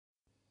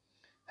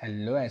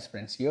Hello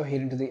aspirants, you're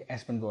hearing to the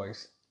aspirant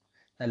voice.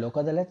 The Lok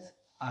Adalats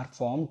are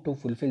formed to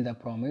fulfill the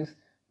promise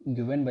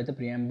given by the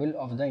preamble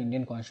of the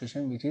Indian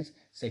Constitution, which is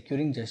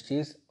securing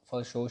justice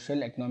for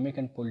social, economic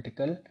and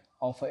political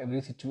of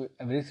every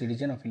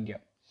citizen of India.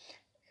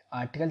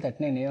 Article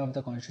 39A of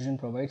the Constitution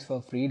provides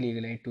for free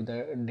legal aid to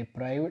the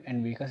deprived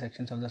and weaker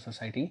sections of the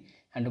society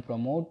and to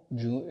promote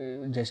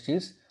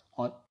justice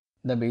on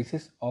the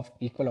basis of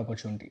equal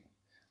opportunity.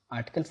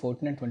 Article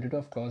 14 and 22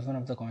 of Clause 1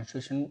 of the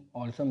Constitution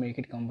also make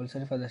it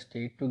compulsory for the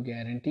state to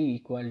guarantee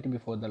equality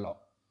before the law.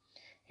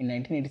 In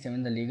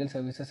 1987, the Legal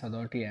Services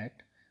Authority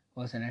Act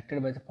was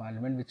enacted by the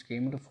Parliament, which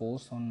came into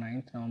force on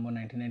 9th November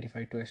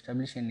 1995 to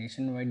establish a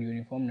nationwide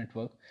uniform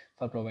network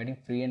for providing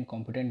free and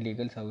competent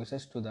legal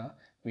services to the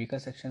weaker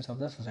sections of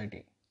the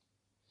society.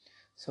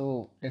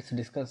 So let's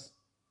discuss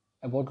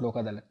about Lok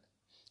Adalat.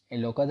 A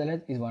Lok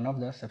Adalat is one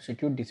of the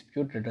substitute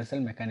dispute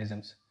redressal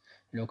mechanisms.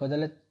 Lok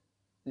Adalat,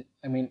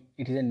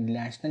 it is a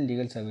national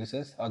legal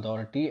services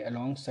authority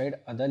alongside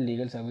other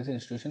legal service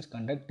institutions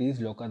conduct these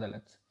Lok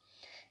Adalats.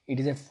 It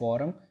is a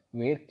forum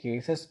where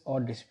cases or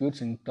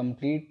disputes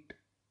incomplete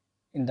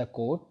in the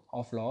court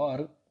of law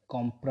are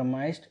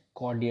compromised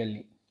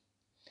cordially.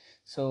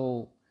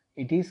 So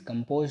it is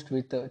composed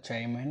with a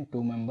chairman,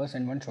 2 members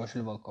and 1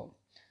 social worker.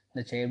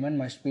 The chairman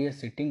must be a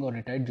sitting or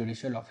retired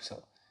judicial officer.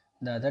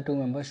 The other 2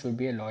 members should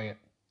be a lawyer.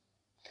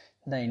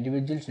 The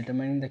individuals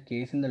determining the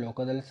case in the Lok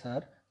Adalats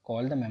are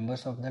called the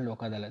members of the Lok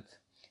Adalats.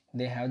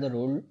 They have the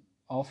role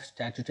of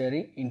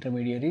statutory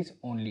intermediaries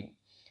only.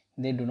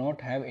 They do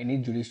not have any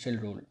judicial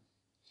role.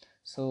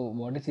 So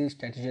what is the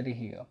statutory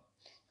here?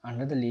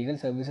 Under the Legal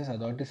Services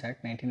Authorities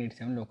Act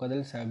 1987, Lok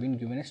Adalats have been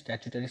given a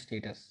statutory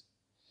status.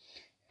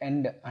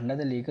 And under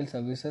the Legal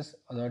Services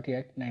Authority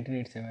Act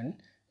 1987,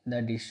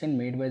 the decision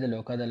made by the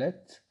Lok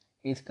Adalats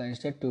is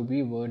considered to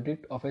be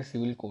verdict of a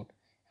civil court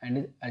and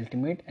is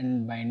ultimate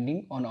and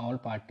binding on all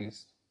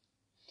parties.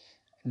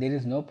 There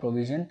is no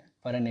provision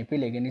for an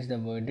appeal against the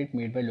verdict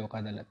made by Lok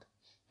Adalat.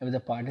 If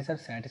the parties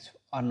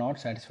are not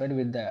satisfied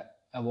with the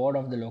award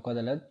of the Lok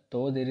Adalat,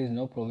 though there is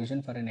no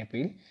provision for an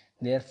appeal,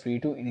 they are free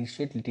to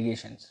initiate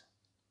litigations.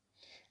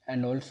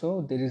 And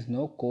also, there is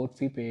no court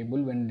fee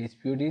payable when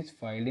dispute is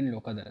filed in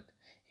Lok Adalat.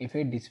 If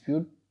a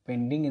dispute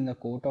pending in the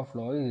court of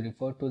law is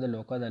referred to the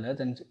Lok Adalat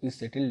and is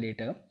settled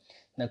later,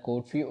 the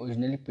court fee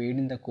originally paid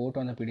in the court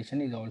on the petition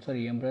is also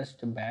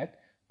reimbursed back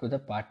to the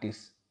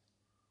parties.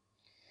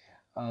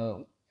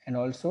 And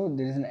also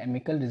there is an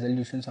amicable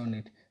resolutions on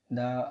it.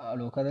 The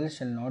Lok Adalat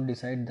shall not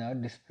decide the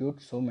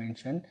dispute so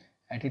mentioned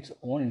at its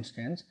own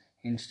instance.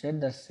 Instead,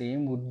 the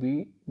same would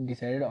be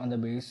decided on the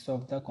basis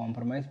of the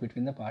compromise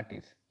between the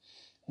parties.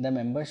 The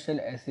members shall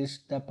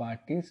assist the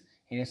parties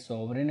in a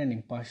sovereign and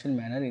impartial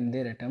manner in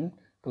their attempt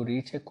to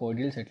reach a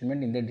cordial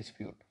settlement in their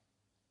dispute.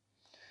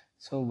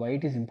 So why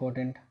it is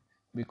important?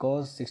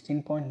 Because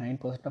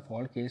 16.9% of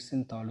all cases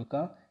in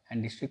Taluka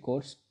and district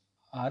courts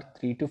are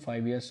 3 to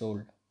 5 years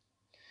old,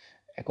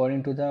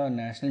 according to the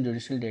National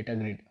Judicial Data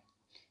Grid,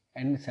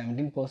 and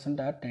 17%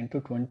 are 10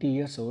 to 20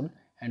 years old,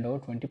 and over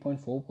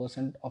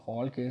 20.4% of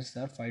all cases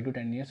are 5 to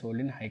 10 years old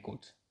in high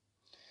courts.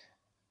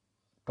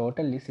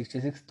 Totally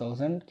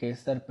 66,000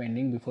 cases are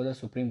pending before the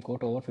Supreme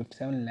Court, over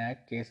 57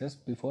 lakh cases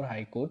before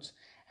high courts,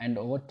 and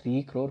over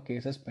 3 crore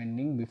cases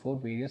pending before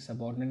various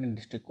subordinate and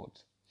district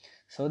courts.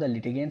 So the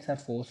litigants are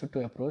forced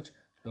to approach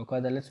Lok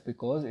Adalats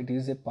because it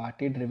is a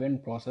party-driven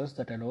process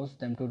that allows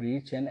them to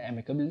reach an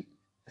amicable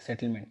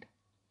settlement.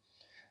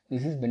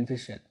 This is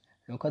beneficial.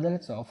 Lok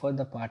Adalats offer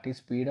the parties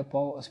speed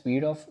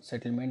of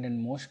settlement,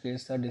 and most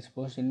cases are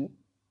disposed in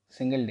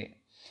single day.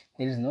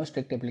 There is no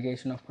strict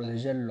application of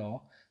procedural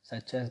law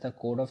such as the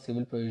Code of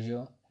Civil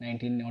Procedure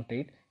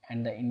 1908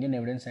 and the Indian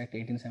Evidence Act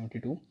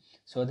 1872,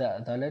 so the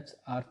Adalats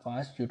are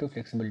fast due to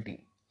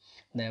flexibility.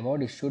 The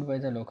award issued by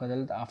the Lok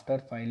Adalat after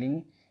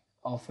filing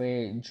of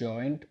a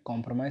joint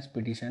compromise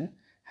petition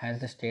has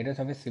the status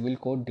of a civil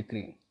court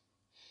decree.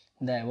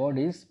 The award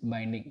is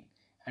binding,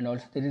 and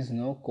also there is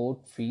no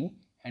court fee,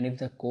 and if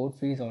the court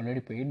fee is already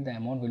paid, the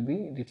amount will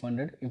be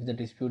refunded if the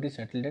dispute is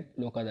settled at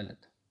Lok Adalat.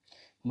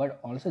 But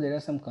also there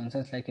are some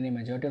concerns, like in a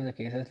majority of the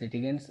cases,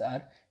 litigants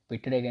are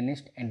pitted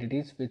against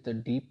entities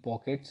with deep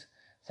pockets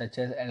such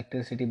as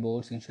electricity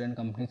boards, insurance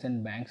companies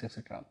and banks,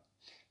 etc.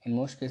 In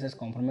most cases,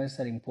 compromises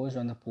are imposed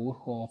on the poor,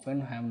 who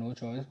often have no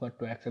choice but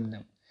to accept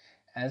them.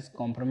 As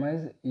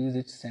compromise is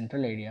its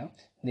central idea,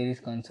 there is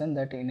concern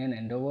that in an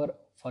endeavor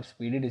for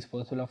speedy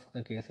disposal of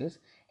the cases,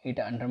 it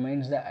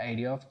undermines the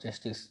idea of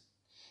justice.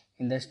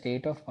 In the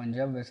state of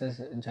Punjab versus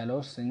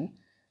Jalor Singh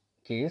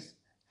case,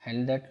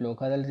 held that Lok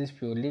Adalat is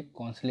purely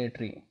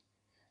conciliatory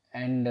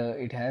and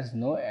it has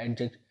no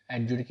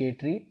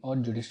adjudicatory or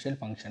judicial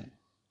function.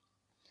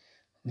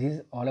 This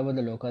is all about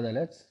the Lok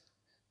Adalats.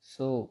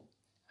 So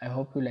I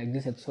hope you like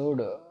this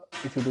episode.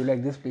 If you do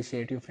like this, please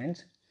share it to your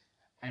friends.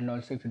 And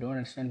also, if you don't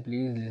understand,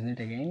 please listen it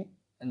again.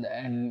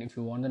 And if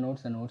you want the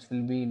notes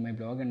will be in my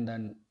blog, and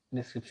the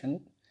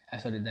description.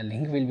 The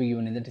link will be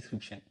given in the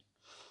description.